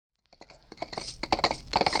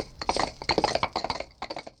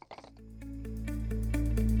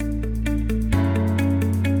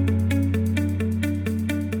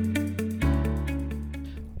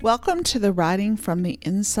Welcome to the Riding from the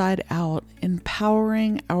Inside Out,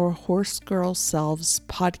 Empowering Our Horse Girl Selves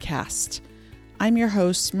podcast. I'm your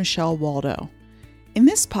host, Michelle Waldo. In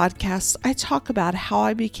this podcast, I talk about how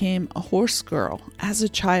I became a horse girl as a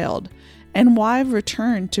child and why I've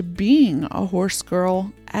returned to being a horse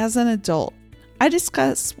girl as an adult. I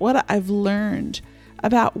discuss what I've learned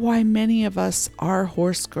about why many of us are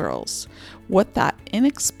horse girls, what that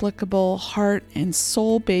inexplicable heart and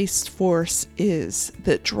soul-based force is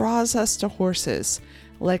that draws us to horses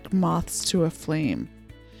like moths to a flame,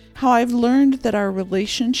 how I've learned that our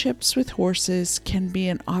relationships with horses can be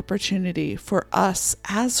an opportunity for us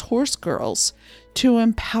as horse girls to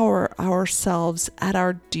empower ourselves at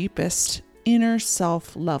our deepest inner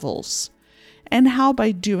self levels, and how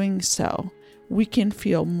by doing so, we can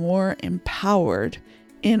feel more empowered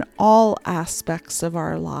in all aspects of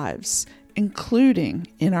our lives, including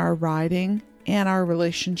in our riding and our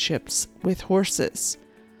relationships with horses.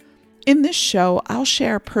 In this show, I'll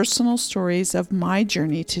share personal stories of my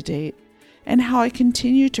journey to date and how I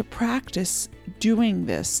continue to practice doing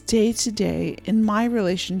this day to day in my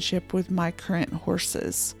relationship with my current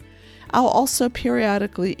horses. I'll also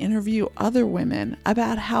periodically interview other women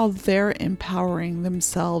about how they're empowering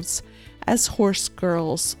themselves as horse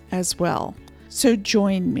girls as well. So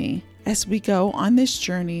join me as we go on this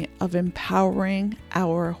journey of empowering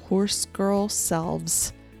our horse girl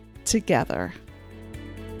selves together.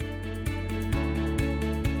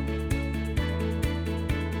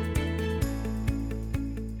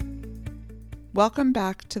 Welcome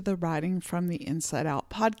back to the Riding from the Inside Out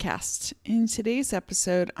podcast. In today's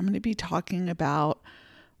episode, I'm going to be talking about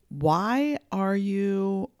why are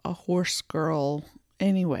you a horse girl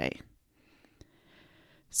anyway?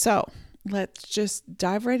 So let's just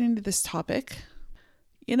dive right into this topic.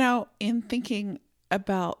 In thinking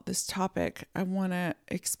about this topic, I want to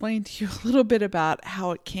explain to you a little bit about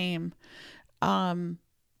how it came. I'm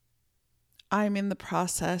in the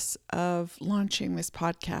process of launching this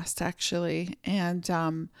podcast actually,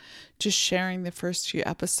 and just sharing the first few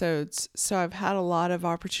episodes. So I've had a lot of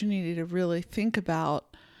opportunity to really think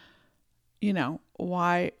about,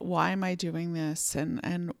 why am I doing this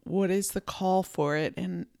and what is the call for it?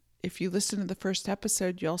 And if you listen to the first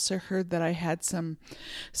episode, you also heard that I had some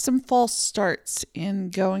false starts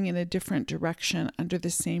in going in a different direction under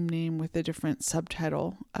the same name with a different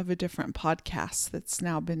subtitle of a different podcast that's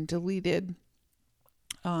now been deleted.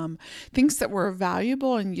 Things that were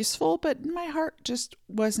valuable and useful, but my heart just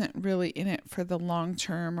wasn't really in it for the long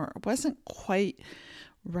term, or it wasn't quite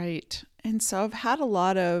right. And so I've had a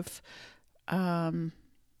lot of,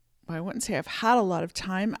 I wouldn't say I've had a lot of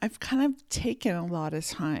time. I've kind of taken a lot of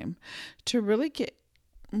time to really get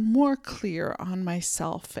more clear on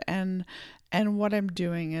myself and what I'm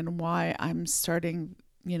doing and why I'm starting,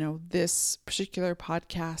 this particular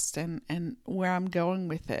podcast and where I'm going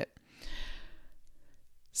with it.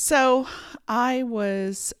 So I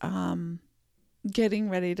was getting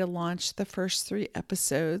ready to launch the first 3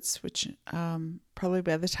 episodes, which probably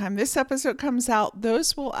by the time this episode comes out,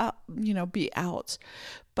 those will be out.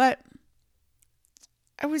 But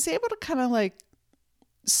I was able to kind of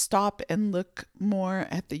stop and look more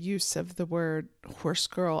at the use of the word horse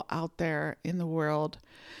girl out there in the world.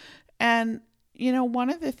 And, one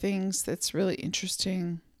of the things that's really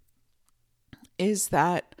interesting is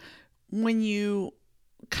that when you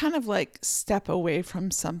kind of step away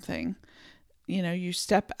from something, you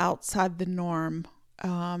step outside the norm,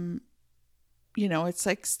 it's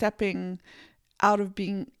like stepping out of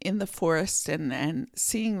being in the forest and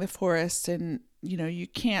seeing the forest, and you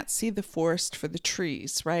can't see the forest for the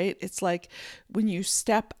trees, right? It's like when you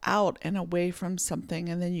step out and away from something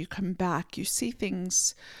and then you come back, you see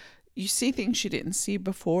things you didn't see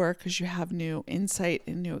before because you have new insight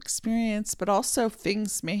and new experience, but also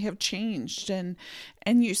things may have changed and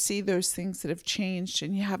you see those things that have changed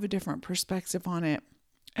and you have a different perspective on it.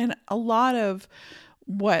 And a lot of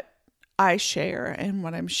what I share and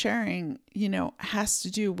what I'm sharing, has to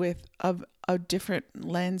do with a different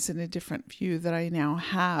lens and a different view that I now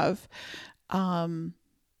have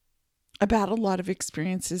about a lot of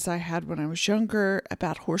experiences I had when I was younger,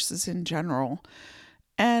 about horses in general.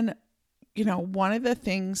 And, one of the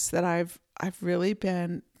things that I've really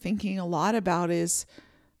been thinking a lot about is,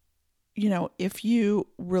 if you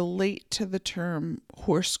relate to the term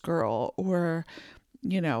horse girl or,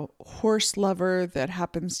 horse lover that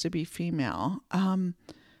happens to be female,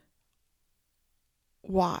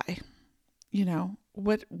 why?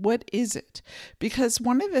 What is it? Because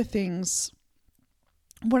one of the things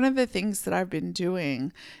that I've been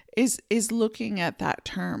doing is looking at that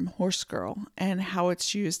term horse girl and how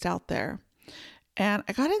it's used out there. And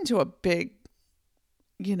I got into a big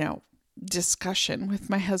discussion with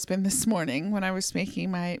my husband this morning when I was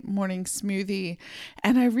making my morning smoothie.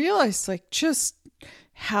 And I realized just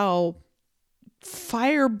how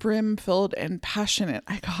fire brim filled and passionate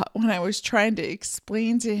I got when I was trying to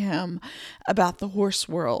explain to him about the horse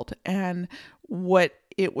world and what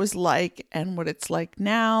it was like and what it's like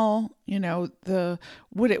now,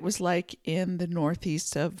 what it was like in the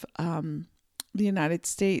Northeast of the United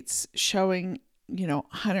States, showing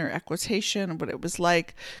hunter equitation, what it was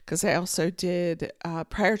like, because I also did,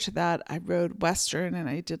 prior to that, I rode Western, and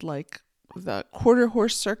I did the quarter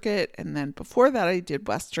horse circuit, and then before that I did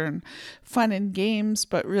Western fun and games,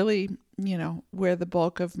 but really, where the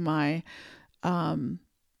bulk of my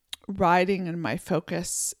riding and my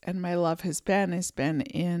focus and my love has been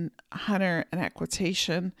in hunter and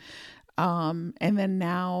equitation, and then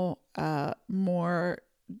now more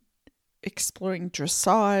exploring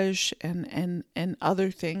dressage and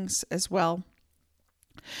other things as well.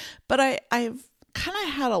 But I've kind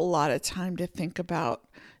of had a lot of time to think about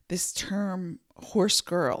this term horse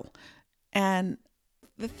girl. And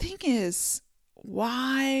the thing is,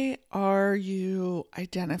 why are you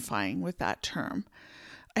identifying with that term?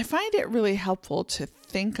 I find it really helpful to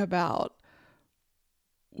think about,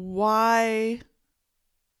 why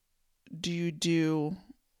do you do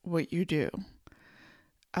what you do?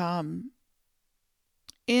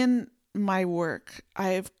 In my work,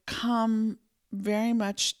 I've come very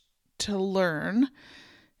much to learn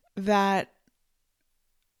that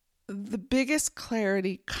the biggest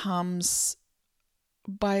clarity comes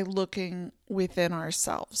by looking within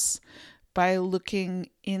ourselves, by looking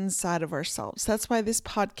inside of ourselves. That's why this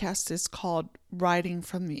podcast is called Riding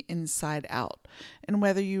from the Inside Out. And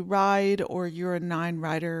whether you ride or you're a 9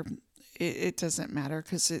 rider, it doesn't matter,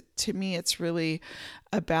 because to me, it's really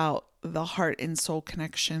about the heart and soul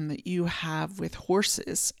connection that you have with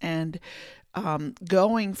horses, and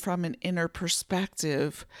going from an inner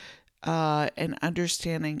perspective and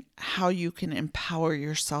understanding how you can empower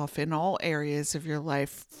yourself in all areas of your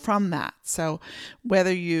life from that. So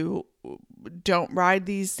whether you don't ride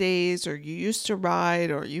these days, or you used to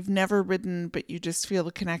ride, or you've never ridden but you just feel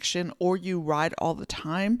the connection, or you ride all the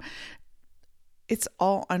time, it's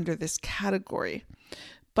all under this category.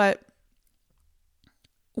 But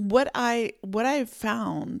what I've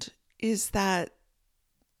found is that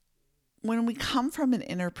when we come from an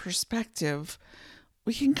inner perspective,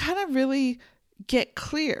 we can kind of really get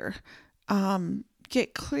clear and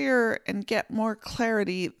get more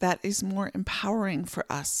clarity that is more empowering for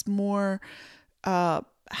us, more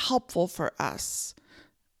helpful for us.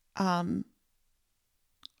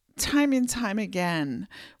 Time and time again,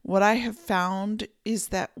 what I have found is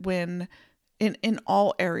that when in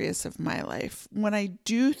all areas of my life, when I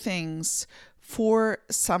do things for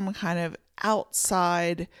some kind of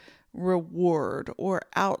outside reward or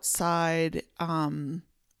outside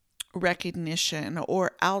recognition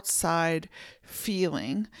or outside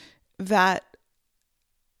feeling, that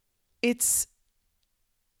it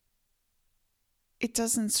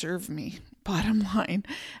doesn't serve me, bottom line.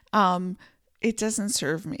 It doesn't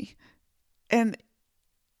serve me. And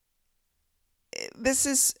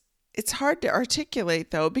it's hard to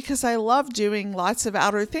articulate, though, because I love doing lots of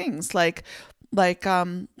outer things, like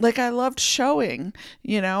I loved showing,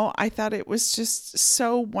 I thought it was just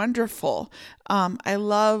so wonderful. I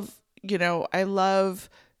love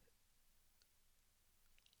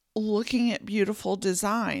looking at beautiful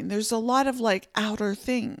design. There's a lot of outer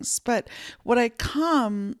things, but what I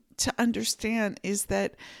come to understand is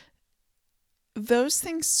that those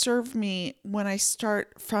things serve me when I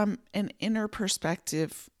start from an inner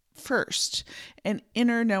perspective first, an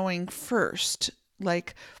inner knowing first,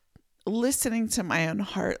 listening to my own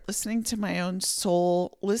heart, listening to my own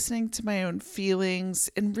soul, listening to my own feelings,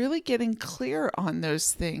 and really getting clear on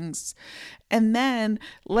those things. And then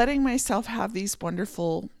letting myself have these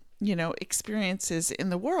wonderful, experiences in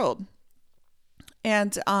the world.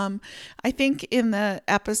 And I think in the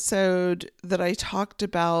episode that I talked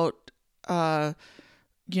about,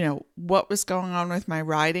 what was going on with my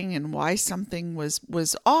riding and why something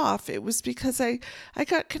was off, it was because I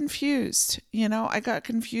got confused. I got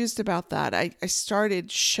confused about that. I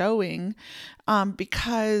started showing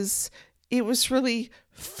because it was really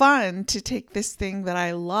fun to take this thing that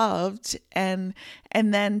I loved and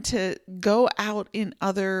then to go out in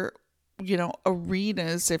other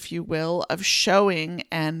arenas, if you will, of showing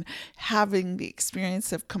and having the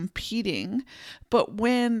experience of competing. But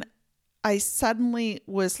when I suddenly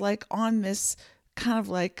was on this kind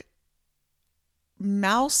of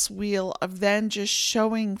mouse wheel of then just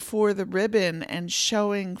showing for the ribbon and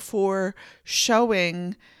showing for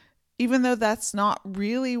showing, even though that's not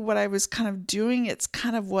really what I was kind of doing, it's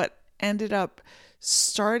kind of what ended up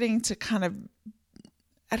starting to kind of,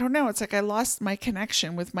 I don't know, it's like I lost my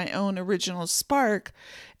connection with my own original spark.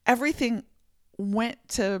 Everything went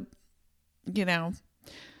to, I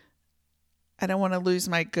don't want to lose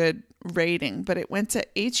my good rating, but it went to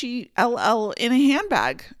HELL in a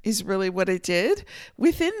handbag is really what it did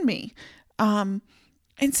within me. And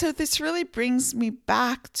so this really brings me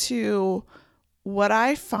back to what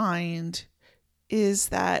I find is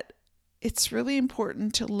that it's really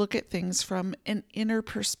important to look at things from an inner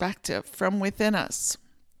perspective, from within us,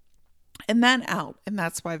 and then out. And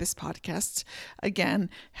that's why this podcast, again,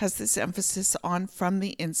 has this emphasis on from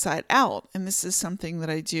the inside out. And this is something that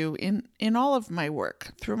I do in all of my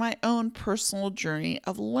work through my own personal journey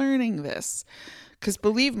of learning this. Because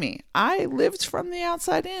believe me, I lived from the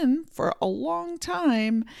outside in for a long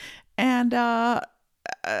time. And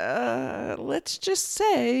let's just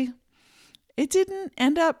say it didn't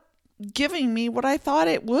end up giving me what I thought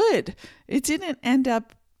it would. It didn't end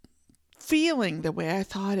up feeling the way I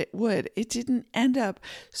thought it would. It didn't end up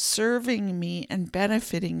serving me and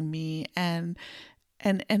benefiting me and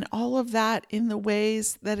all of that in the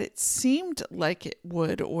ways that it seemed like it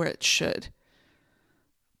would or it should.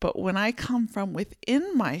 But when I come from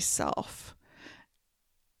within myself,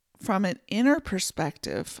 from an inner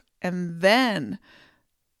perspective, and then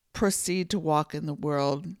proceed to walk in the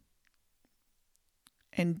world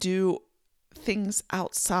and do things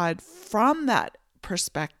outside from that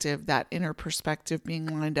perspective, that inner perspective being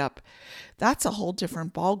lined up, that's a whole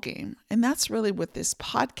different ballgame. And that's really what this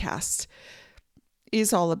podcast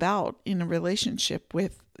is all about in a relationship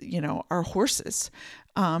with, our horses.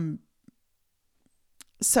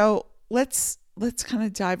 So let's kind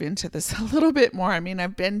of dive into this a little bit more. I mean,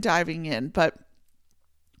 I've been diving in, but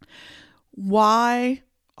why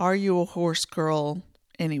are you a horse girl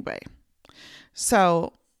anyway?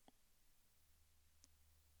 So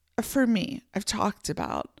for me, I've talked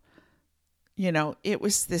about, it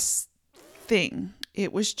was this thing.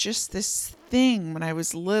 It was just this thing when I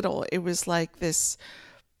was little. It was like this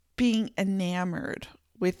being enamored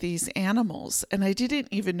with these animals. And I didn't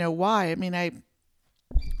even know why. I mean, I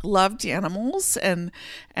loved animals and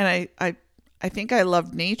I think I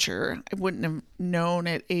loved nature. I wouldn't have known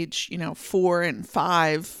at age, 4 and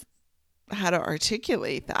 5 how to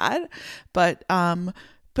articulate that. But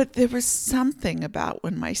there was something about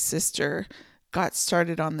when my sister got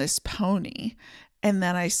started on this pony and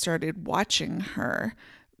then I started watching her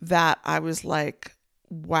that I was like,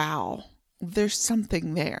 wow, there's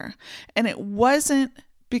something there. And it wasn't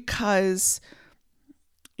because,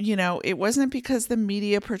 it wasn't because the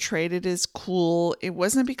media portrayed it as cool. It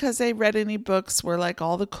wasn't because I read any books where like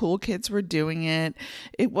all the cool kids were doing it.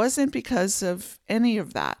 It wasn't because of any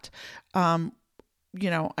of that. I'm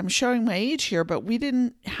showing my age here, but we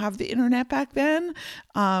didn't have the internet back then.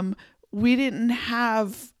 We didn't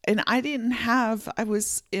have, and I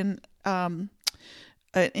was in an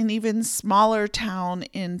even smaller town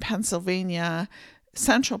in Pennsylvania,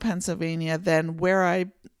 central Pennsylvania, than where I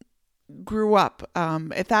grew up.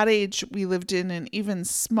 At that age, we lived in an even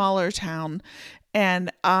smaller town,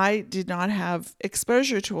 and I did not have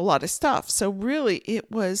exposure to a lot of stuff. So really,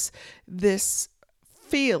 it was this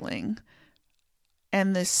feeling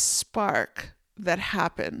and this spark that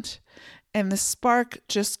happened. And the spark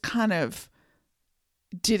just kind of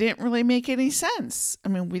didn't really make any sense. I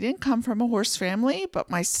mean, we didn't come from a horse family, but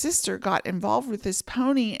my sister got involved with this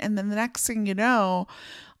pony. And then the next thing you know,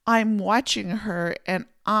 I'm watching her and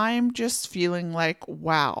I'm just feeling like,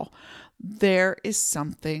 wow, there is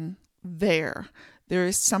something there. There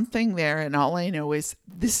is something there. And all I know is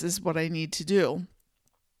this is what I need to do.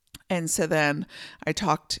 And so then I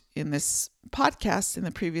talked in this podcast in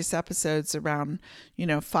the previous episodes around,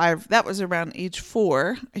 5, that was around age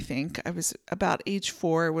 4, I think. I was about age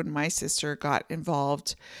 4 when my sister got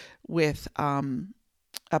involved with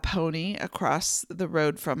a pony across the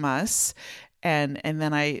road from us. And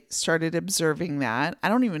then I started observing that. I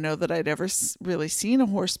don't even know that I'd ever really seen a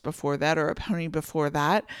horse before that or a pony before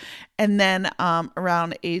that. And then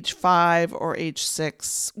around age 5 or age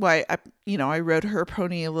 6, I rode her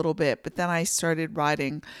pony a little bit, but then I started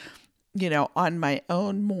riding, on my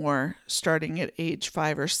own more starting at age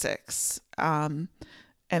 5 or 6. And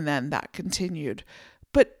then that continued.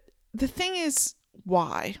 But the thing is,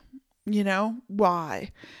 why?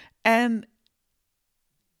 Why? And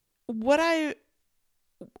what I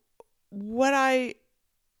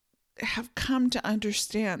have come to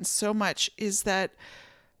understand so much is that,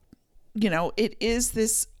 it is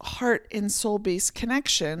this heart and soul based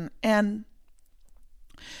connection. And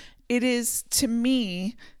it is, to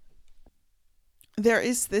me, there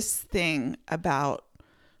is this thing about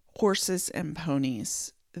horses and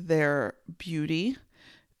ponies, their beauty,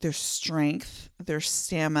 their strength, their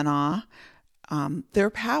stamina, their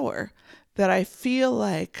power, that I feel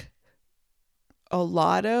like a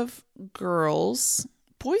lot of girls,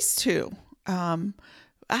 boys too,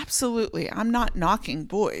 absolutely. I'm not knocking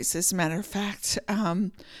boys, as a matter of fact,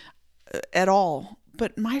 at all.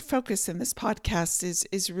 But my focus in this podcast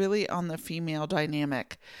is really on the female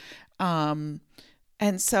dynamic. And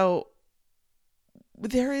so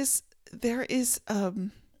there is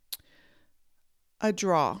a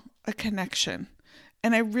draw, a connection.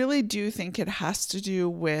 And I really do think it has to do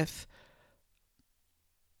with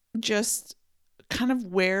just kind of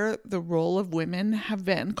where the role of women have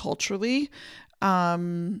been culturally,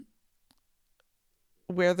 where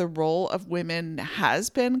the role of women has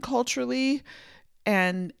been culturally,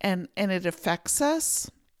 and it affects us.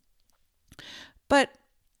 But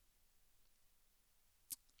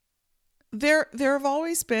there have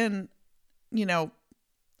always been,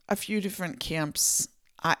 a few different camps,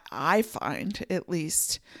 I find, at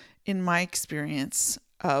least in my experience,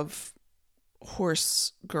 of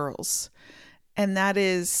horse girls. And that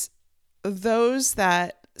is those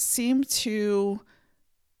that seem to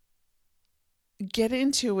get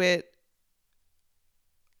into it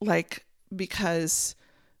like because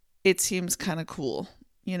it seems kind of cool.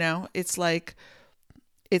 It's like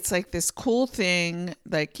this cool thing,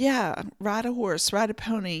 like, yeah, ride a horse, ride a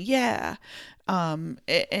pony. Yeah. And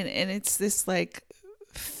it's this like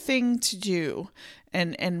thing to do.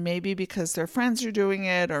 And maybe because their friends are doing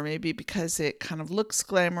it, or maybe because it kind of looks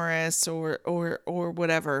glamorous or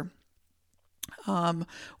whatever.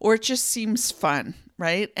 Or it just seems fun.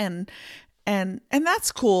 Right. And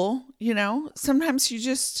that's cool. Sometimes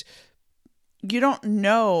you don't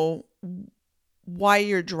know why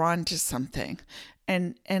you're drawn to something.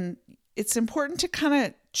 And it's important to kind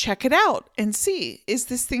of check it out and see, is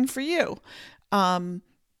this thing for you?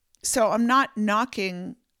 So I'm not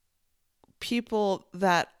knocking people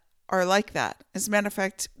that are like that. As a matter of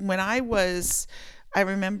fact, I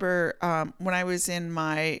remember when I was in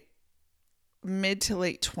my mid to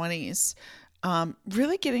late 20s,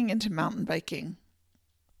 really getting into mountain biking.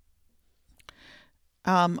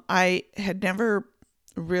 I had never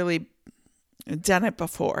really done it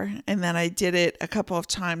before. And then I did it a couple of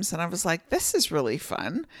times and I was like, this is really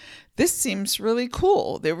fun. This seems really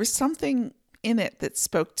cool. There was something in it that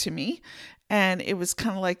spoke to me. And it was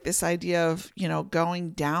kind of like this idea of,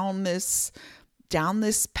 going down this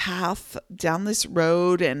path, down this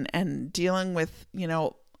road and dealing with,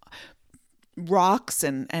 rocks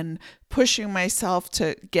and pushing myself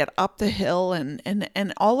to get up the hill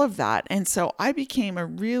and all of that. And so I became a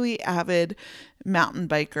really avid mountain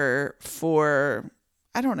biker for,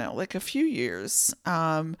 I don't know, like a few years.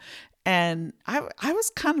 And I was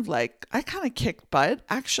kind of like, I kind of kicked butt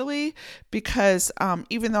actually, because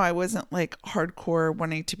even though I wasn't like hardcore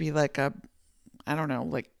wanting to be like I don't know,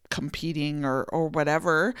 like competing or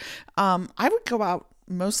whatever, I would go out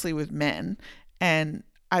mostly with men and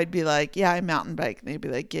I'd be like, yeah, I mountain bike. And they'd be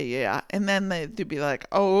like, yeah. And then they'd be like,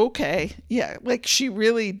 oh, okay. Yeah, like she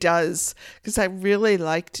really does. Because I really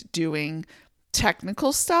liked doing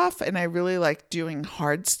technical stuff and I really liked doing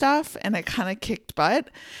hard stuff. And I kind of kicked butt.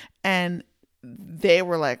 And they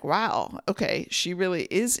were like, wow, okay, she really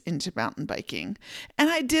is into mountain biking. And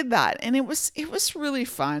I did that. And it was really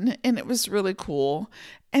fun. And it was really cool.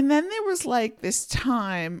 And then there was like this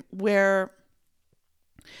time where,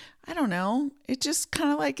 I don't know, it just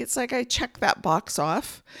kind of like, it's like I checked that box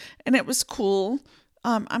off and it was cool.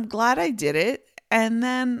 I'm glad I did it. And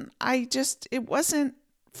then it wasn't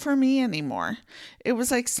for me anymore. It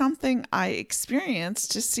was like something I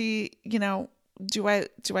experienced to see, do I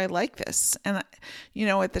like this? And,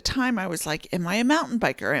 at the time I was like, am I a mountain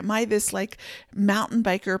biker? Am I this like mountain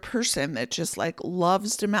biker person that just like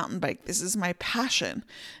loves to mountain bike? This is my passion.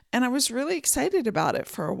 And I was really excited about it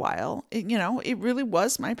for a while. It really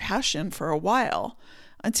was my passion for a while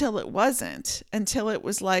until it wasn't, until it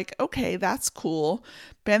was like, okay, that's cool.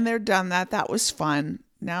 Been there, done that. That was fun.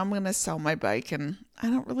 Now I'm going to sell my bike and I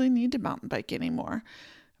don't really need to mountain bike anymore.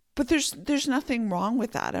 But there's nothing wrong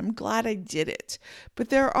with that. I'm glad I did it. But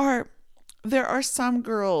there are some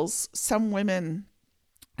girls, some women,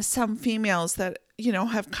 some females that,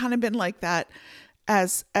 have kind of been like that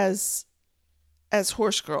as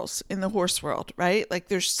horse girls in the horse world, right? Like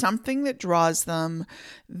there's something that draws them.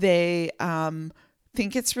 They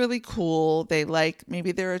think it's really cool.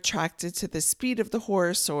 Maybe they're attracted to the speed of the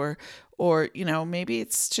horse or maybe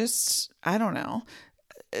it's just, I don't know.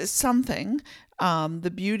 something,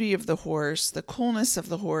 the beauty of the horse, the coolness of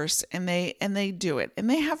the horse, and they do it and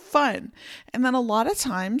they have fun. And then a lot of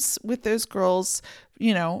times with those girls,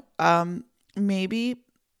 maybe,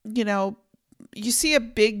 you see a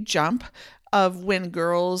big jump of when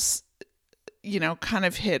girls, kind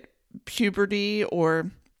of hit puberty,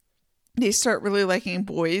 or they start really liking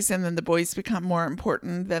boys, and then the boys become more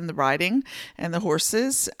important than the riding and the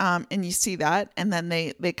horses. And you see that, and then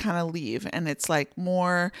they kind of leave. And it's like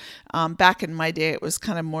more, back in my day, it was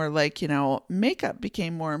kind of more like, makeup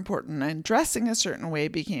became more important and dressing a certain way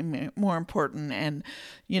became more important, and,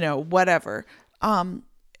 whatever. And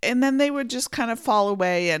then they would just kind of fall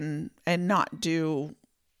away and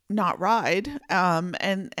not ride.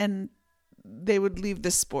 And they would leave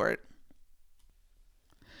the sport.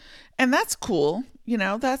 And that's cool.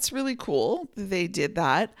 That's really cool. They did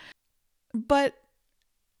that. But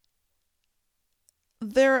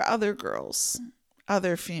there are other girls,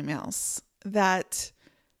 other females that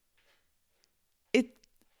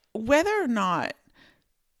whether or not,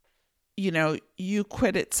 you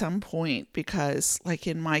quit at some point because, like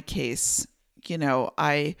in my case,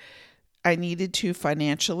 I needed to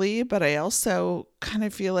financially, but I also kind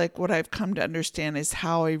of feel like what I've come to understand is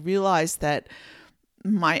how I realized that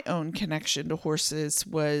my own connection to horses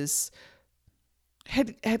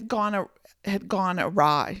had gone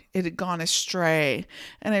awry. It had gone astray.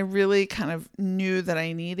 And I really kind of knew that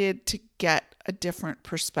I needed to get a different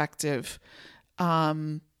perspective,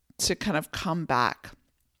 to kind of come back.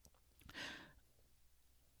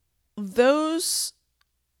 Those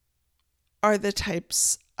are the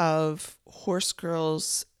types of horse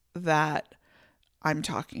girls that I'm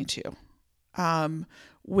talking to,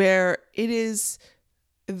 where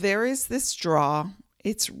there is this draw.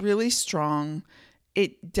 It's really strong.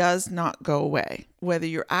 It does not go away. Whether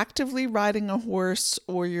you're actively riding a horse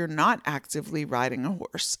or you're not actively riding a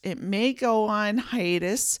horse, it may go on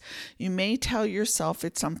hiatus. You may tell yourself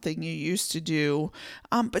it's something you used to do,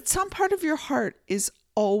 but some part of your heart is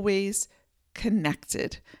always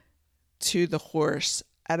connected to the horse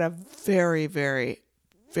at a very, very,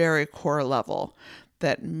 very core level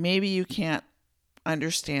that maybe you can't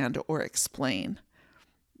understand or explain.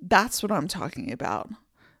 That's what I'm talking about.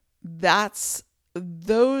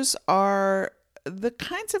 Those are the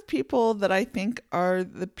kinds of people that I think are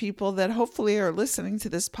the people that hopefully are listening to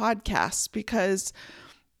this podcast, because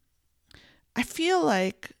I feel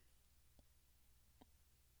like,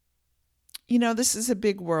 this is a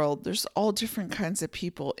big world. There's all different kinds of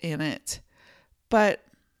people in it. But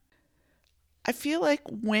I feel like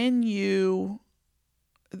when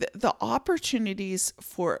the opportunities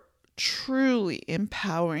for truly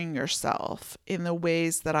empowering yourself in the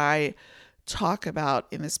ways that I talk about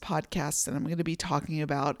in this podcast, and I'm going to be talking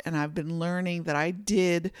about, and I've been learning that I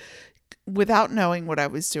did without knowing what I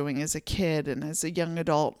was doing as a kid and as a young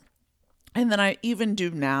adult, and that I even do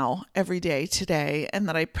now every day today, and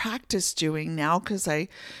that I practice doing now because I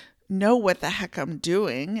know what the heck I'm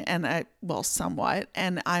doing, and somewhat,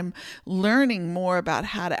 and I'm learning more about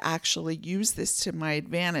how to actually use this to my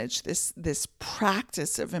advantage, this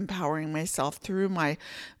practice of empowering myself through my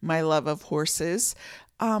love of horses,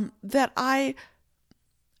 that I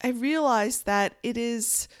realize that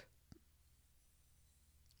it's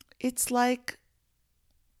like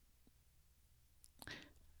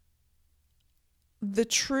the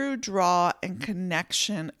true draw and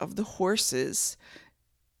connection of the horses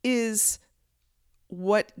is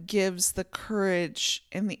what gives the courage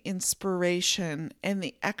and the inspiration and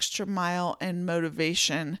the extra mile and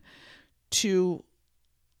motivation to,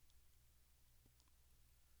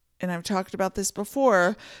 and I've talked about this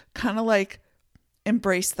before, kind of like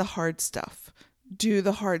embrace the hard stuff, do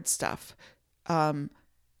the hard stuff,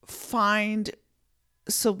 find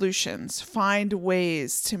solutions, find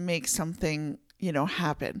ways to make something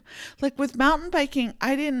happen. Like with mountain biking,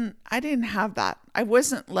 I didn't have that. I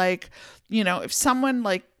wasn't like,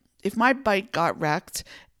 if my bike got wrecked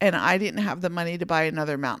and I didn't have the money to buy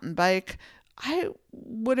another mountain bike, I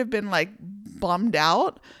would have been like bummed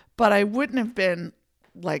out, but I wouldn't have been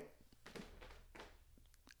like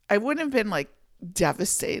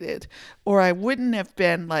devastated, or I wouldn't have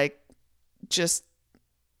been like just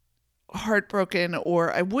heartbroken,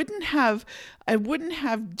 or I wouldn't have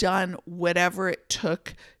done whatever it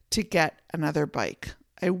took to get another bike.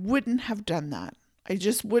 I wouldn't have done that. I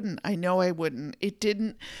just wouldn't. I know I wouldn't. It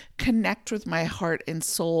didn't connect with my heart and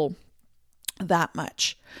soul that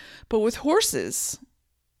much. But with horses,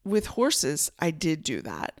 I did do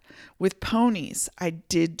that. With ponies, I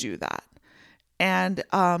did do that. And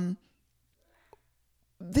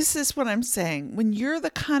this is what I'm saying. When you're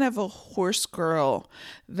the kind of a horse girl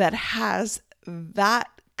that has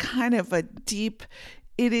that kind of a deep,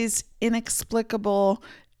 it is inexplicable.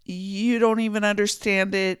 You don't even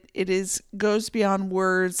understand it. It goes beyond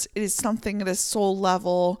words. It is something at a soul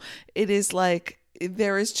level. It is like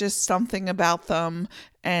there is just something about them,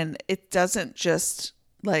 and it doesn't just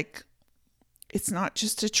like, it's not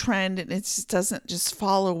just a trend, and it just doesn't just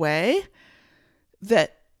fall away.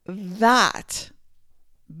 That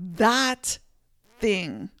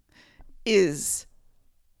thing is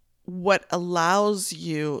what allows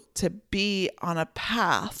you to be on a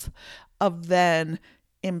path of then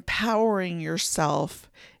empowering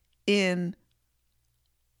yourself in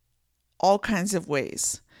all kinds of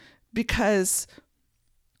ways, because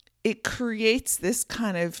it creates this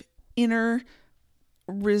kind of inner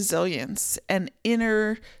resilience and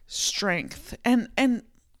inner strength. And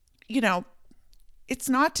it's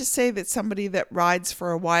not to say that somebody that rides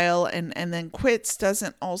for a while and then quits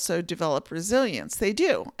doesn't also develop resilience. They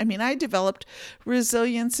do. I mean, I developed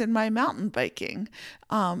resilience in my mountain biking.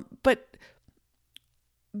 But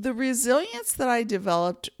the resilience that I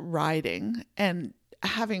developed riding and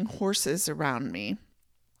having horses around me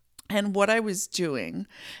and what I was doing,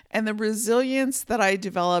 and the resilience that I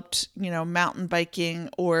developed, mountain biking,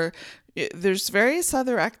 or there's various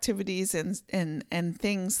other activities and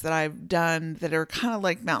things that I've done that are kind of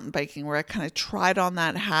like mountain biking, where I kind of tried on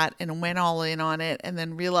that hat and went all in on it, and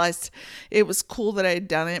then realized it was cool that I had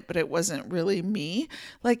done it, but it wasn't really me.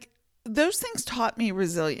 Like, those things taught me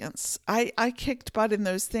resilience. I kicked butt in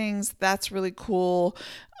those things. That's really cool.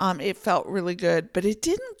 It felt really good, but it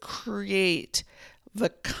didn't create the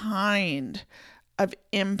kind of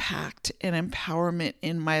impact and empowerment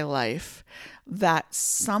in my life that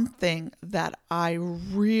something that I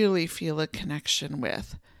really feel a connection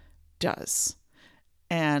with does.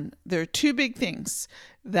 And there are two big things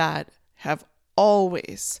that have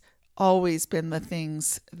always been the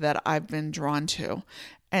things that I've been drawn to.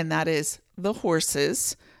 And that is the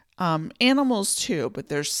horses, animals too, but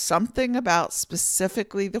there's something about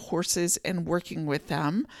specifically the horses and working with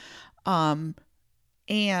them.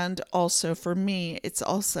 And also for me, it's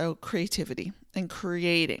also creativity and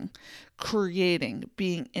creating,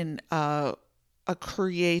 being in a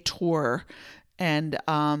creator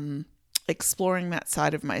and exploring that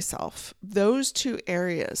side of myself. Those two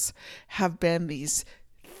areas have been these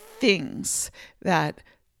things that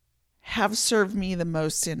have served me the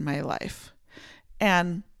most in my life.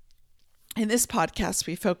 And in this podcast,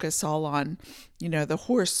 we focus all on, the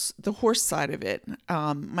horse side of it.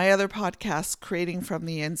 My other podcast, Creating from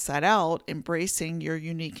the Inside Out, Embracing Your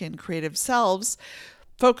Unique and Creative Selves,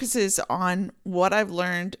 focuses on what I've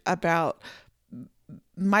learned about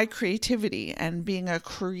my creativity and being a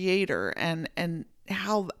creator, and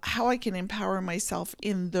how I can empower myself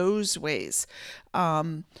in those ways.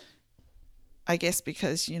 I guess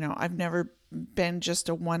because, I've never been just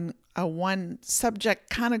a one subject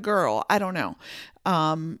kind of girl. I don't know.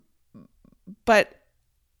 But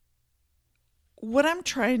what I'm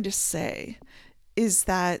trying to say is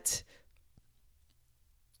that,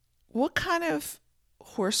 what kind of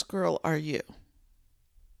horse girl are you?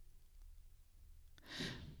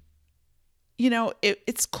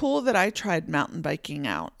 It's cool that I tried mountain biking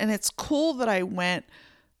out, and it's cool that I went,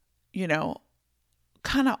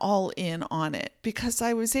 kind of all in on it, because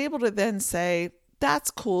I was able to then say, that's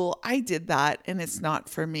cool, I did that, and it's not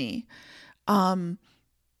for me. I'm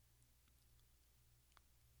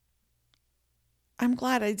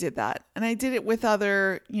glad I did that. And I did it with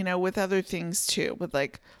other things too, with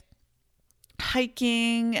like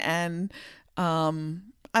hiking and, I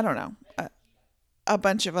don't know, a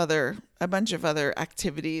bunch of other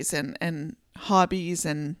activities and hobbies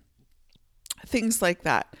and things like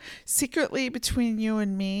that. Secretly, between you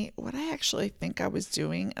and me, what I actually think I was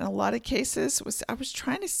doing in a lot of cases was I was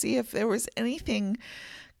trying to see if there was anything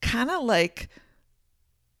kind of like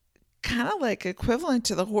equivalent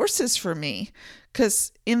to the horses for me.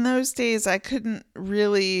 Because in those days, I couldn't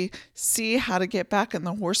really see how to get back in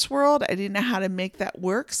the horse world. I didn't know how to make that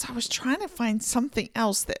work. So I was trying to find something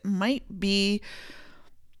else that might be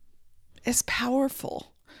as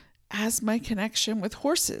powerful as my connection with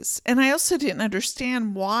horses. And I also didn't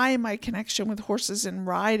understand why my connection with horses and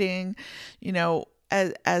riding,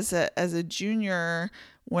 as a junior,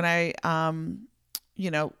 when I,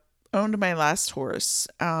 owned my last horse,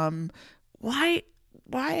 why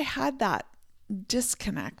I had that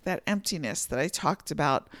disconnect, that emptiness that I talked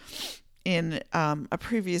about in a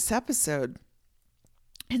previous episode.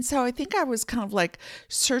 And so I think I was kind of like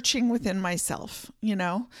searching within myself,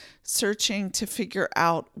 searching to figure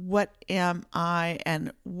out, what am I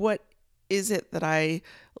and what is it that I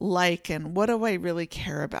like and what do I really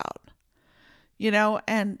care about,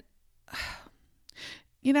 and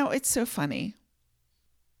It's so funny.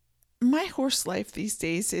 My horse life these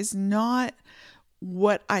days is not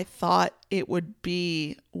what I thought it would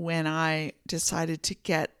be when I decided to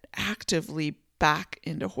get actively back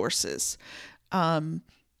into horses. I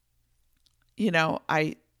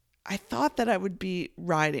thought that I would be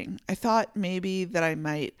riding. I thought maybe that I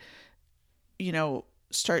might,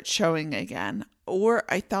 start showing again. Or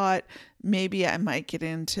I thought maybe I might get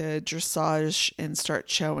into dressage and start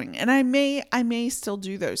showing. And I may still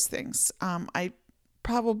do those things. I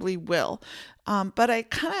probably will. But I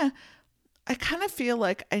kind of feel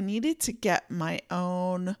like I needed to get my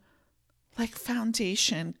own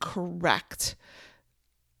foundation correct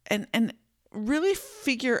and really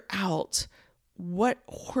figure out what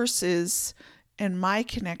horses and my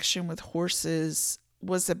connection with horses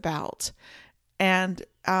was about. And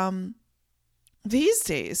these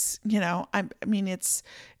days,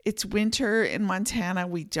 it's winter in Montana.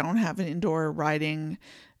 We don't have an indoor riding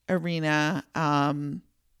arena. Our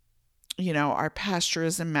pasture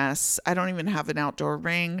is a mess. I don't even have an outdoor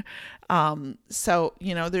ring. So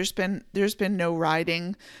there's been no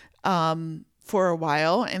riding for a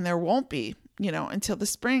while, and there won't be, until the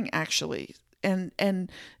spring actually. And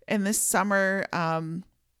this summer,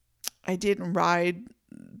 I didn't ride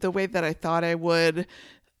the way that I thought I would,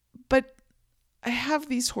 but I have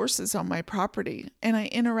these horses on my property and I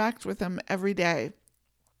interact with them every day.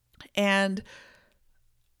 And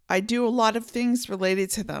I do a lot of things related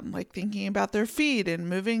to them, like thinking about their feed and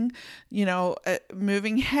moving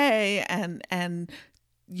hay and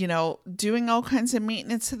doing all kinds of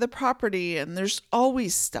maintenance to the property. And there's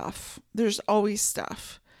always stuff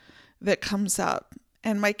that comes up.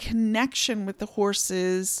 And my connection with the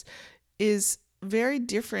horses is very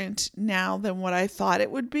different now than what I thought it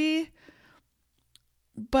would be.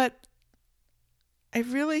 But I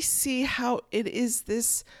really see how it is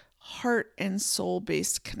this heart and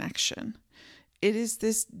soul-based connection. It is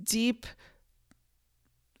this deep,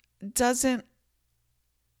 doesn't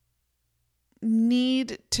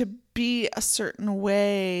need to be a certain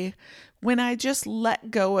way. When I just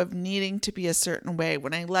let go of needing to be a certain way,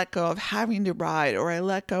 when I let go of having to ride, or I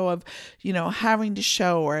let go of, having to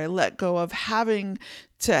show, or I let go of having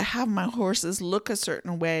to have my horses look a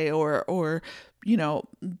certain way, or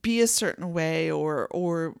be a certain way,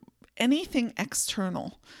 or anything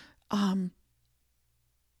external. I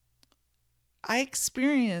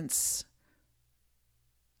experience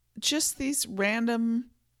just these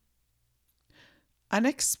random,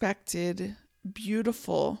 unexpected,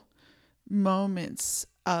 beautiful moments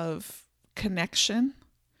of connection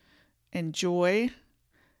and joy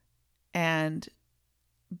and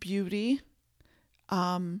beauty,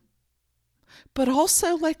 but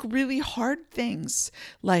also really hard things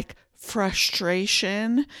like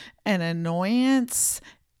frustration and annoyance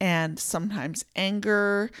and sometimes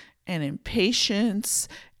anger and impatience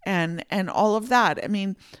and all of that. I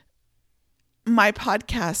mean, my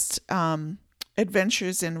podcast,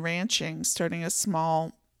 Adventures in Ranching, starting a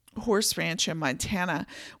small horse ranch in Montana,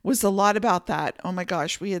 was a lot about that. Oh my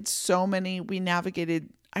gosh, I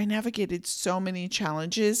navigated so many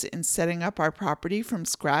challenges in setting up our property from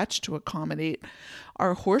scratch to accommodate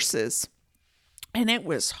our horses. And it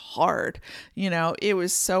was hard. It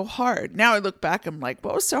was so hard. Now I look back, I'm like,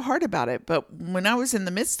 what was so hard about it? But when I was in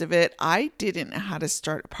the midst of it, I didn't know how to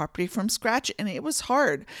start a property from scratch, and it was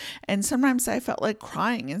hard. And sometimes I felt like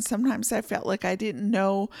crying, and sometimes I felt like I didn't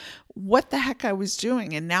know what the heck I was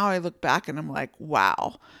doing. And now I look back and I'm like,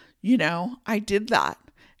 wow, I did that.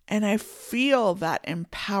 And I feel that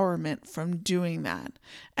empowerment from doing that.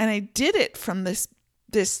 And I did it from this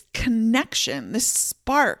connection, this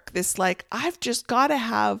spark, this I've just got to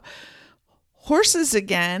have horses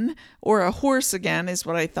again, or a horse again is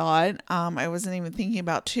what I thought. I wasn't even thinking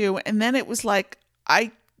about two. And then it was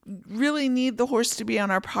I really need the horse to be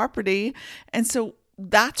on our property. And so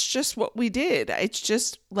that's just what we did. It's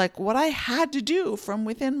just what I had to do from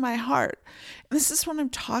within my heart. And this is what I'm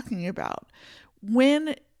talking about.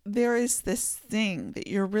 When there is this thing that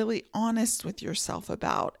you're really honest with yourself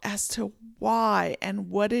about as to why and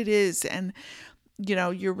what it is, and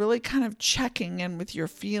you're really kind of checking in with your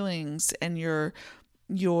feelings and your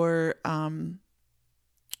own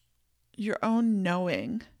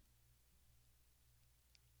knowing.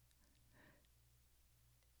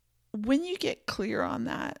 When you get clear on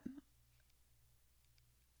that,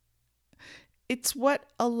 it's what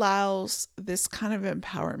allows this kind of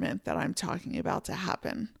empowerment that I'm talking about to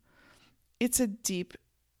happen. It's a deep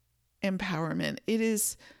empowerment. It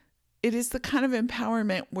is the kind of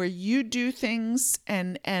empowerment where you do things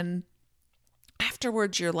and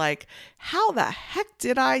afterwards you're like, how the heck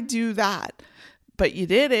did I do that? But you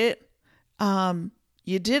did it.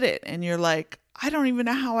 you did it and you're like, I don't even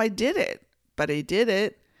know how I did it, but I did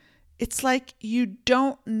it. It's like you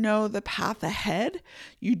don't know the path ahead.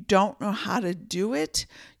 You don't know how to do it.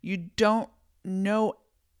 You don't know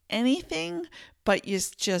anything, but you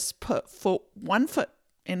just put one foot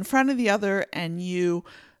in front of the other and you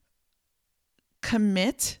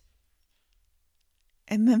commit,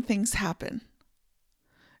 and then things happen.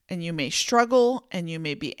 And you may struggle, and you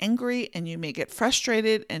may be angry, and you may get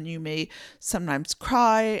frustrated, and you may sometimes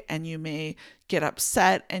cry, and you may get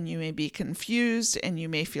upset, and you may be confused, and you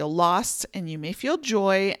may feel lost, and you may feel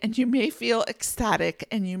joy, and you may feel ecstatic,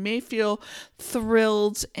 and you may feel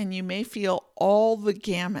thrilled, and you may feel all the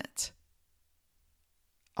gamut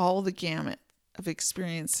of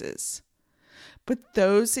experiences. But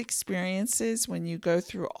those experiences, when you go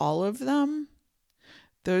through all of them,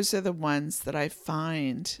 those are the ones that I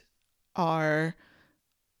find are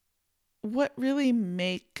what really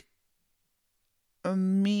make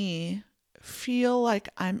me feel like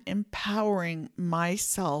I'm empowering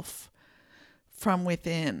myself from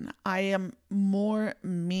within. I am more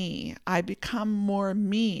me. I become more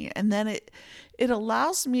me. And then it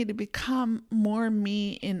allows me to become more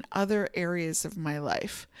me in other areas of my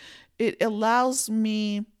life. It allows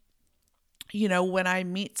me, when I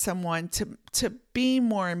meet someone to be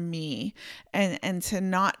more me and to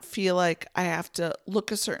not feel like I have to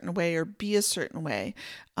look a certain way or be a certain way.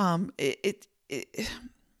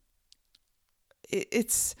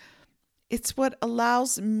 It's what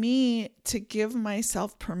allows me to give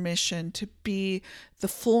myself permission to be the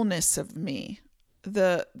fullness of me,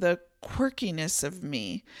 the quirkiness of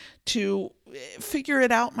me, to figure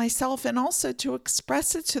it out myself and also to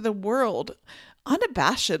express it to the world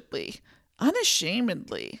unabashedly.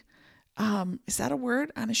 Unashamedly. Is that a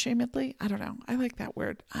word? Unashamedly? I don't know. I like that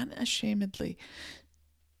word. Unashamedly.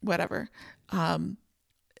 Whatever.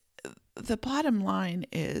 The bottom line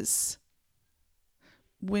is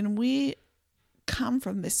when we come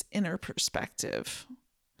from this inner perspective,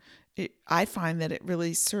 I find that it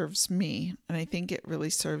really serves me, and I think it really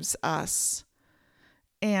serves us.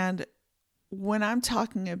 And when I'm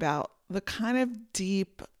talking about the kind of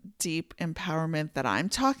deep empowerment that I'm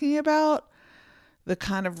talking about, the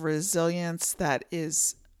kind of resilience that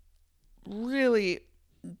is really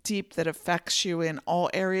deep, that affects you in all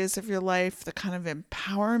areas of your life, the kind of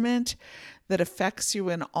empowerment that affects you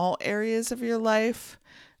in all areas of your life.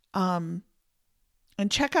 And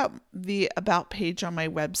check out the About page on my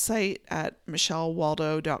website at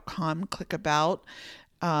michellewaldo.com. Click About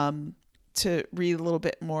to read a little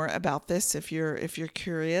bit more about this if you're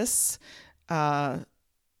curious. But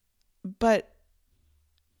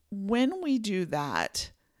when we do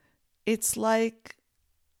that, it's like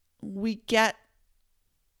we get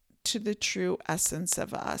to the true essence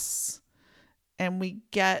of us, and we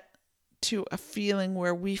get to a feeling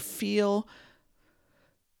where we feel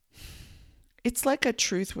it's like a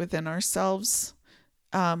truth within ourselves.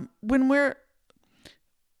 When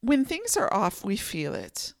things are off, we feel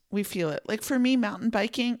it. Like for me, mountain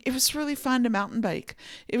biking, it was really fun to mountain bike.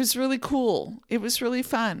 It was really cool. It was really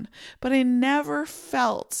fun. But I never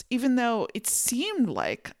felt, even though it seemed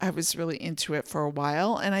like I was really into it for a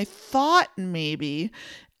while, and I thought maybe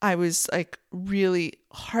I was like really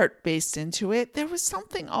heart-based into it, there was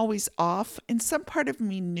something always off, and some part of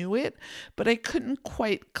me knew it, but I couldn't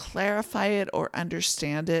quite clarify it or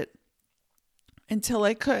understand it until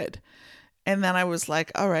I could. And then I was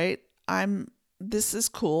like, all right, this is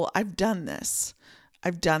cool. I've done this.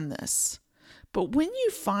 But when you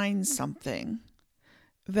find something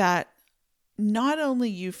that not only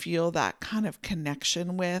you feel that kind of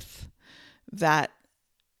connection with, that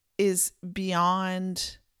is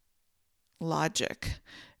beyond logic,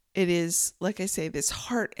 it is, like I say, this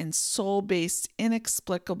heart and soul-based,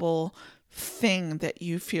 inexplicable thing that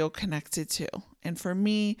you feel connected to. And for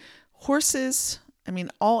me, horses,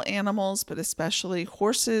 all animals, but especially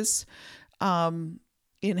horses,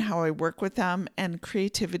 in how I work with them, and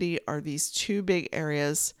creativity are these two big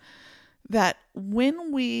areas that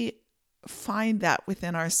when we find that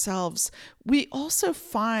within ourselves, we also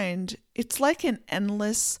find it's like an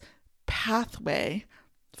endless pathway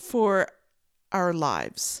for our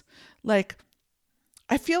lives. Like,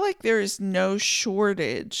 I feel like there is no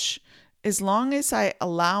shortage as long as I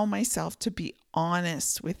allow myself to be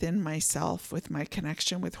honest within myself with my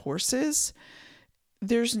connection with horses.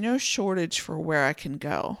 There's no shortage for where I can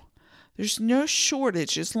go. There's no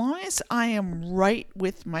shortage as long as I am right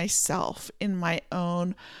with myself in my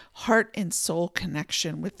own heart and soul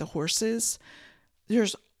connection with the horses.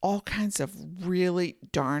 There's all kinds of really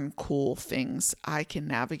darn cool things I can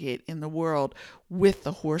navigate in the world with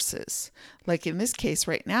the horses. Like in this case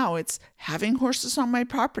right now, it's having horses on my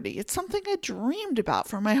property. It's something I dreamed about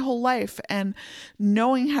for my whole life. And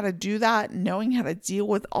knowing how to do that, knowing how to deal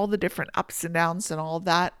with all the different ups and downs and all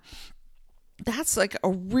that, that's like a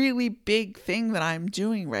really big thing that I'm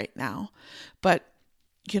doing right now. But,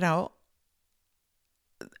 you know,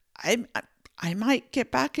 I might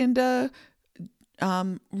get back into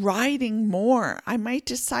riding more. I might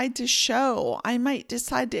decide to show. I might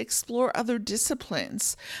decide to explore other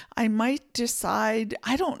disciplines. I might decide,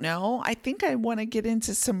 I don't know. I think I want to get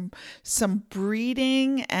into some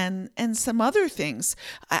breeding and some other things.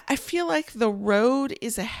 I feel like the road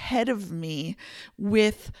is ahead of me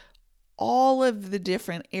with all of the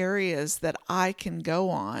different areas that I can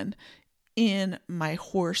go on in my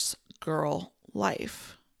horse girl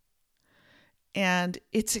life. And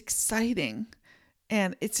it's exciting.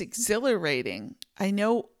 And it's exhilarating. I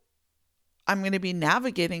know I'm going to be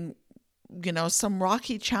navigating, some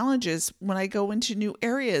rocky challenges when I go into new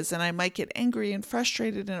areas, and I might get angry and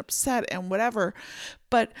frustrated and upset and whatever.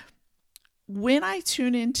 But when I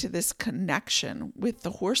tune into this connection with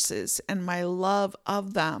the horses and my love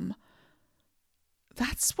of them,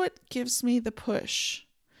 that's what gives me the push,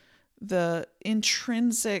 the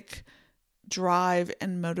intrinsic drive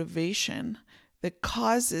and motivation that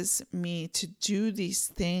causes me to do these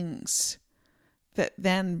things that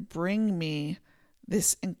then bring me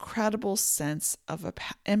this incredible sense of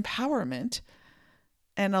empowerment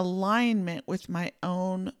and alignment with my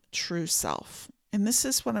own true self. And this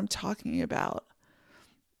is what I'm talking about.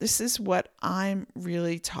 This is what I'm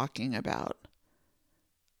really talking about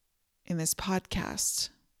in this podcast.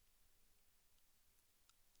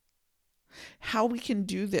 How we can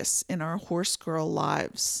do this in our horse girl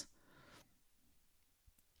lives.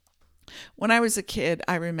 When I was a kid,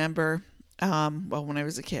 I remember, when I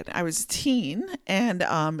was a kid, I was a teen, and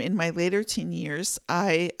in my later teen years,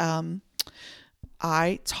 I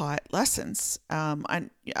taught lessons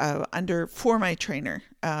for my trainer.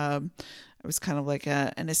 I was kind of like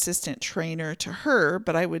an assistant trainer to her,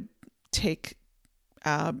 but I would take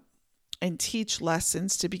and teach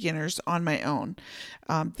lessons to beginners on my own.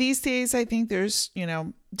 These days, I think there's,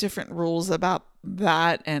 different rules about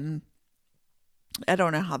that, and I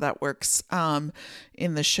don't know how that works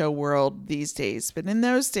in the show world these days, but in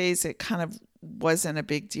those days, it kind of wasn't a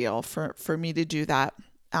big deal for me to do that.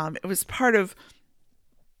 It was part of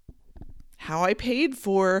how I paid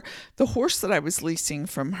for the horse that I was leasing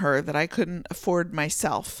from her that I couldn't afford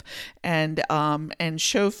myself, and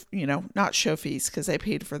show, not show fees, because I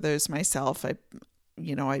paid for those myself. I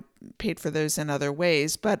paid for those in other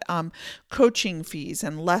ways, but coaching fees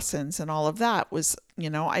and lessons and all of that was,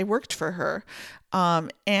 I worked for her.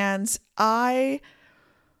 And I,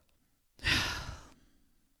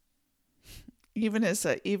 even as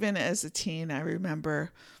a teen, I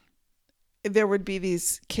remember there would be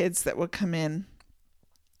these kids that would come in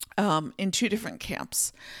two different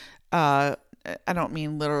camps. I don't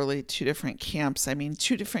mean literally two different camps. I mean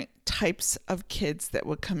two different types of kids that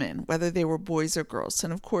would come in, whether they were boys or girls.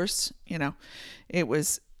 And of course, it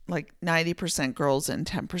was like 90% girls and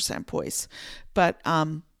 10% boys. But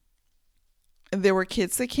there were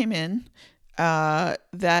kids that came in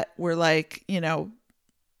that were like,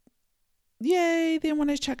 yay, they want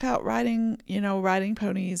to check out riding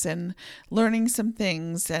ponies and learning some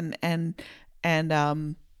things. And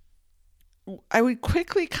I would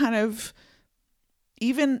quickly kind of,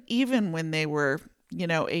 even when they were,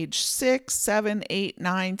 age 6, 7, 8,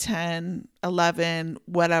 9, 10, 11,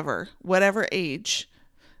 whatever age,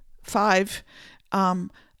 5,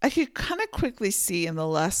 I could kind of quickly see in the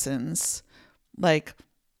lessons, like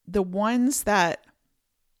the ones that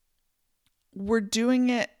were doing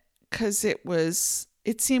it because it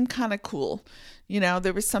seemed kind of cool.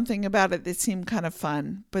 There was something about it that seemed kind of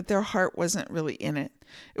fun, but their heart wasn't really in it.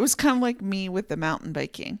 It was kind of like me with the mountain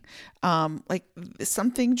biking. Like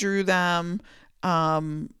something drew them.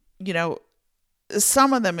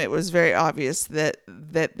 Some of them, it was very obvious that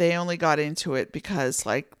they only got into it because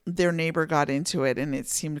like their neighbor got into it and it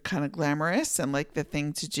seemed kind of glamorous and like the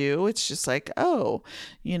thing to do. It's just like, oh,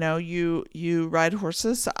 you ride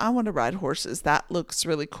horses, so I want to ride horses. That looks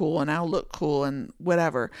really cool and I'll look cool and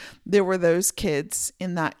whatever. There were those kids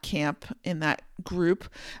in that camp, in that group.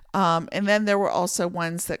 And then there were also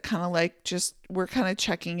ones that kind of like just were kind of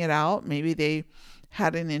checking it out. Maybe they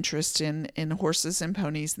had an interest in horses and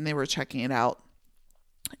ponies and they were checking it out.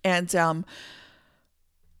 And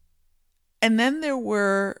then there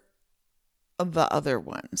were the other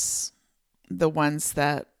ones, the ones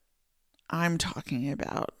that I'm talking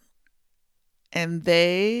about. And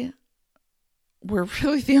they were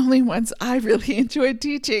really the only ones I really enjoyed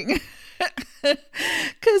teaching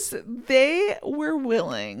because they were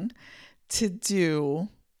willing to do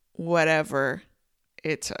whatever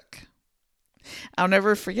it took. I'll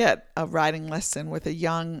never forget a riding lesson with a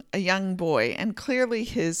young boy, and clearly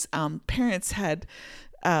his parents had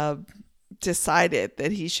decided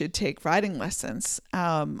that he should take riding lessons.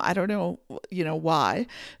 I don't know, why,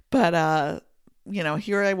 but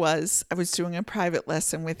here I was doing a private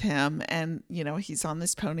lesson with him, and he's on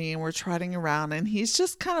this pony and we're trotting around, and he's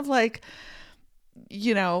just kind of like,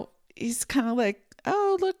 he's kind of like,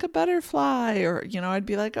 oh, look, a butterfly. Or, I'd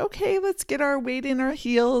be like, okay, let's get our weight in our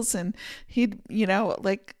heels. And he'd,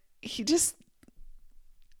 his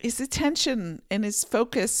attention and his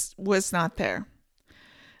focus was not there.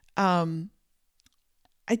 I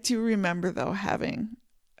do remember, though, having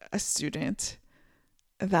a student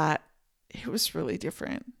that it was really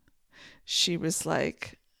different. She was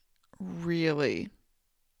like really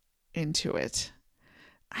into it.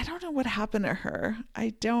 I don't know what happened to her.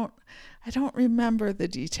 I don't remember the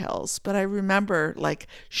details, but I remember like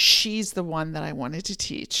she's the one that I wanted to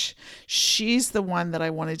teach. She's the one that I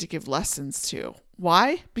wanted to give lessons to.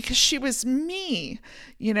 Why? Because she was me.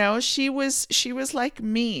 She was like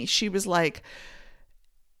me. She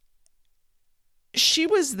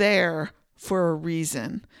was there for a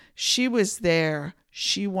reason. She was there.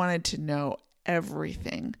 She wanted to know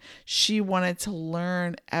everything. She wanted to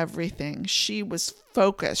learn everything. She was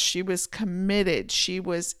focused. She was committed. She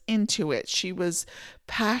was into it. She was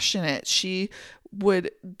passionate. She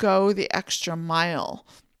would go the extra mile.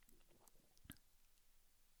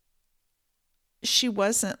 She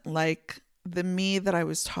wasn't like the me that I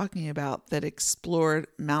was talking about that explored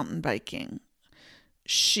mountain biking.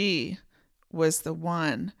 She was the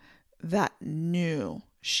one that knew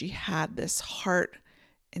she had this heart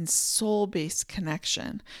and soul-based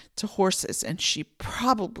connection to horses, and she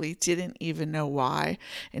probably didn't even know why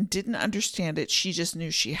and didn't understand it. She just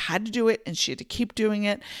knew she had to do it, and she had to keep doing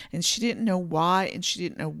it, and she didn't know why, and she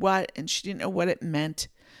didn't know what, and she didn't know what it meant,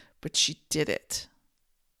 but she did it.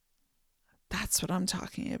 That's what I'm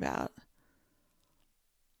talking about.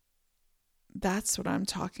 That's what I'm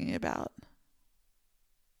talking about.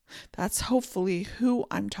 That's hopefully who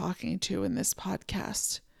I'm talking to in this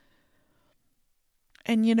podcast.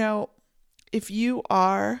 And if you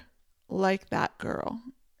are like that girl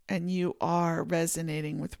and you are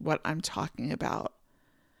resonating with what I'm talking about,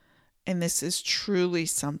 and this is truly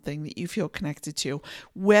something that you feel connected to,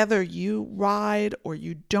 whether you ride or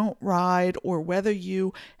you don't ride, or whether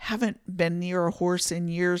you haven't been near a horse in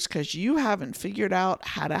years because you haven't figured out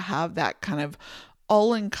how to have that kind of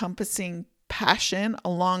all-encompassing passion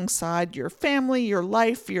alongside your family, your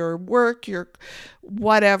life, your work, your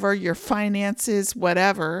whatever, your finances,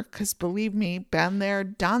 whatever, because believe me, been there,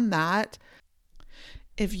 done that.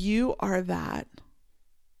 If you are that,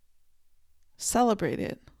 celebrate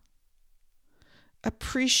it.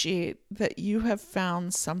 Appreciate that you have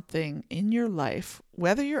found something in your life,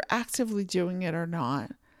 whether you're actively doing it or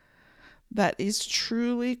not, that is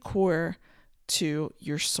truly core to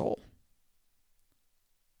your soul.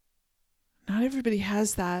 Not everybody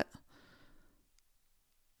has that.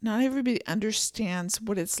 Not everybody understands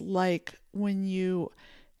what it's like when you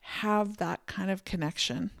have that kind of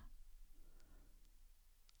connection.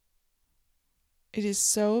 It is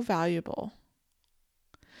so valuable.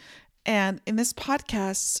 And in this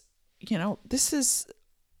podcast, this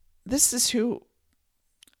is who,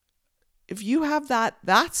 if you have that,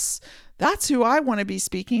 that's who I want to be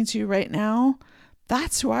speaking to right now.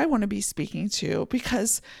 That's who I want to be speaking to,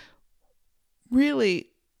 because really,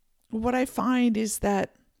 what I find is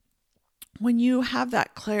that when you have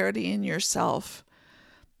that clarity in yourself,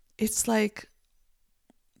 it's like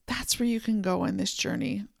that's where you can go in this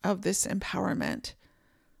journey of this empowerment,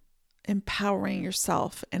 empowering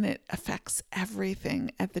yourself, and it affects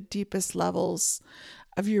everything at the deepest levels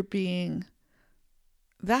of your being.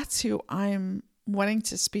 That's who I'm wanting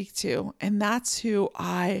to speak to, and that's who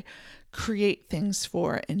I create things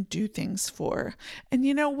for and do things for. And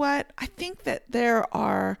you know what? I think that there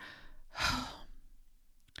are,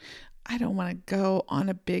 I don't want to go on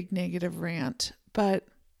a big negative rant, but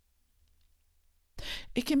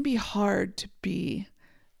it can be hard to be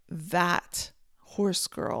that horse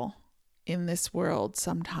girl in this world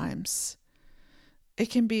sometimes. It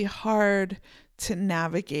can be hard to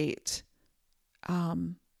navigate.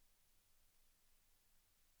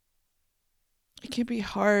 It can be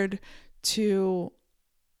hard to,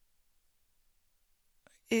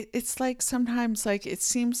 it's like sometimes like it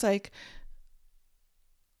seems like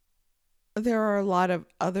there are a lot of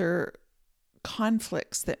other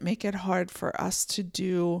conflicts that make it hard for us to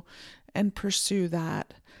do and pursue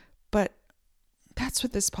that. But that's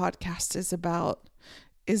what this podcast is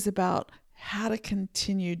about how to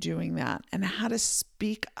continue doing that and how to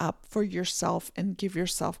speak up for yourself and give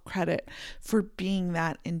yourself credit for being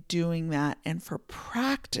that and doing that, and for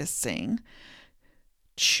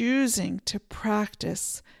choosing to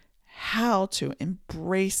practice how to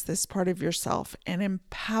embrace this part of yourself and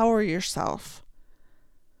empower yourself.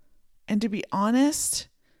 And to be honest,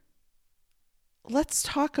 let's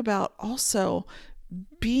talk about also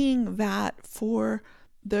being that for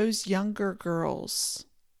those younger girls,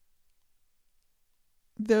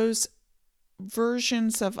 those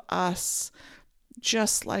versions of us,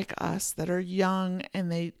 just like us, that are young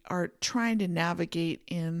and they are trying to navigate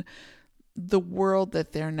in the world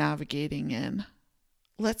that they're navigating in.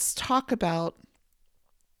 Let's talk about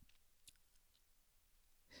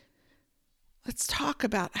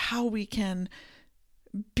how we can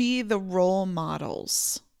be the role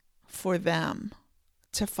models for them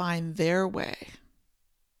to find their way,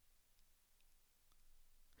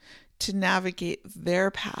 to navigate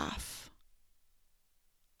their path.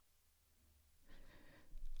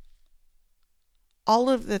 All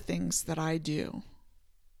of the things that I do,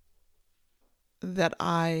 that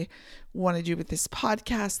I want to do with this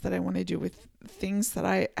podcast, that I want to do with things that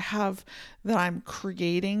I have, that I'm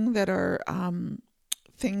creating, that are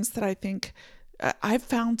things that I think I've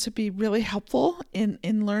found to be really helpful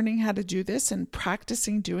in learning how to do this and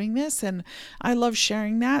practicing doing this. And I love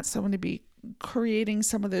sharing that. So I'm going to be creating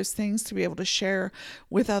some of those things to be able to share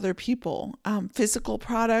with other people, physical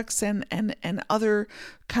products and other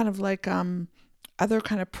kind of like other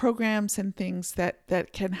kind of programs and things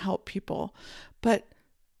that can help people. But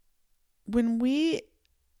when we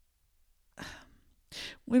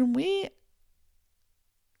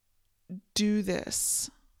do this,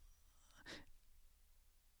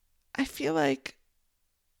 I feel like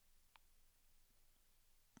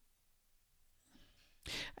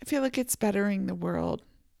it's bettering the world,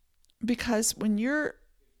 because when you're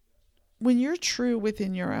true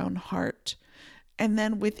within your own heart, and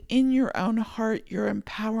then within your own heart, you're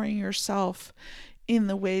empowering yourself in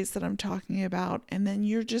the ways that I'm talking about, and then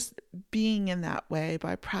you're just being in that way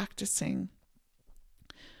by practicing.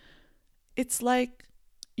 It's like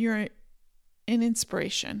you're an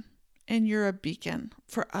inspiration and you're a beacon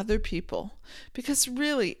for other people, because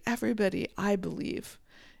really everybody, I believe,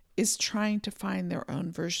 is trying to find their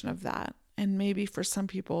own version of that. And maybe for some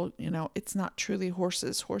people, it's not truly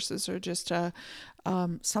horses. Horses are just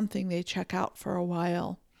something they check out for a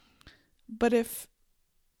while. But if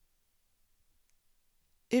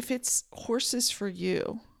it's horses for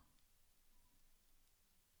you,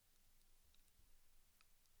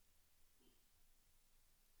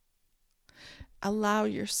 allow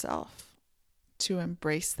yourself to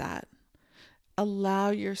embrace that. Allow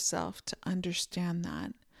yourself to understand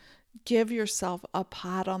that. Give yourself a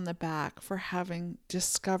pat on the back for having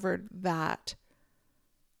discovered that.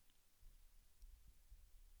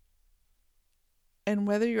 And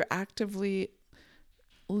whether you're actively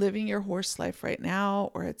living your horse life right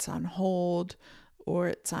now, or it's on hold, or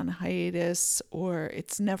it's on hiatus, or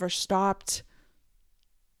it's never stopped,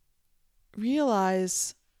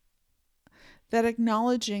 realize that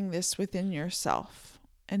acknowledging this within yourself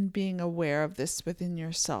and being aware of this within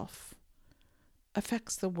yourself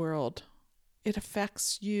affects the world. It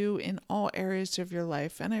affects you in all areas of your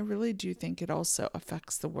life. And I really do think it also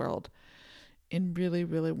affects the world in really,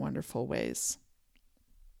 really wonderful ways.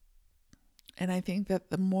 And I think that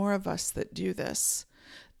the more of us that do this,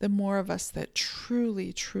 the more of us that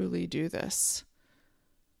truly, truly do this,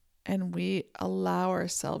 and we allow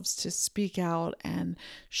ourselves to speak out and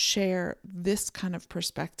share this kind of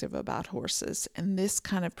perspective about horses and this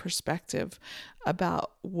kind of perspective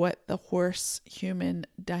about what the horse-human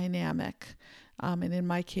dynamic, and in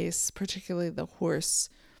my case, particularly the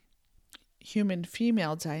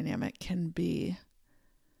horse-human-female dynamic can be,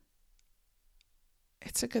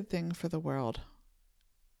 it's a good thing for the world.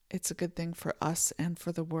 It's a good thing for us and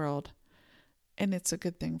for the world. And it's a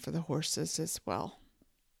good thing for the horses as well.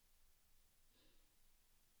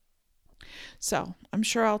 So I'm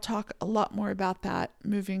sure I'll talk a lot more about that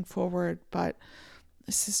moving forward, but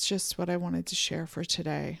this is just what I wanted to share for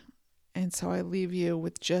today. And so I leave you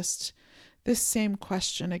with just this same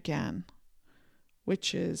question again,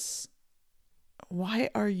 which is, why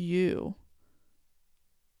are you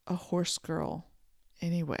a horse girl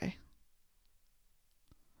anyway?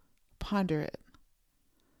 Ponder it.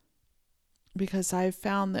 Because I've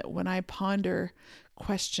found that when I ponder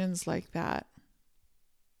questions like that,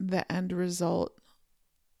 the end result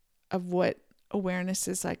of what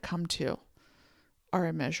awarenesses I come to are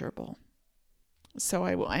immeasurable. So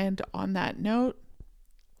I will end on that note.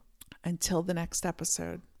 Until the next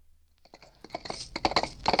episode.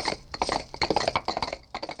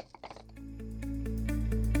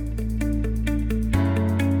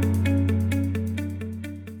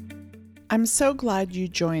 I'm so glad you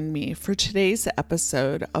joined me for today's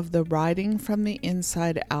episode of the Riding from the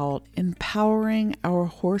Inside Out Empowering Our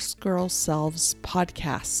Horse Girl Selves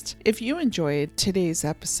podcast. If you enjoyed today's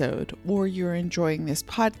episode or you're enjoying this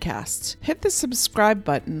podcast, hit the subscribe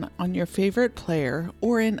button on your favorite player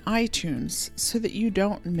or in iTunes so that you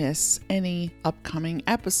don't miss any upcoming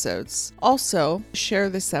episodes. Also, share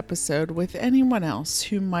this episode with anyone else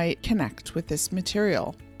who might connect with this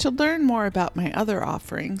material. To learn more about my other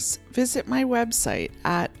offerings, visit my website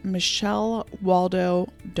at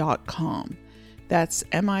michellewaldo.com. That's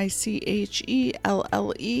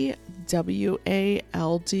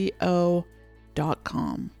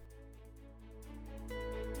MICHELLEWALDO.com.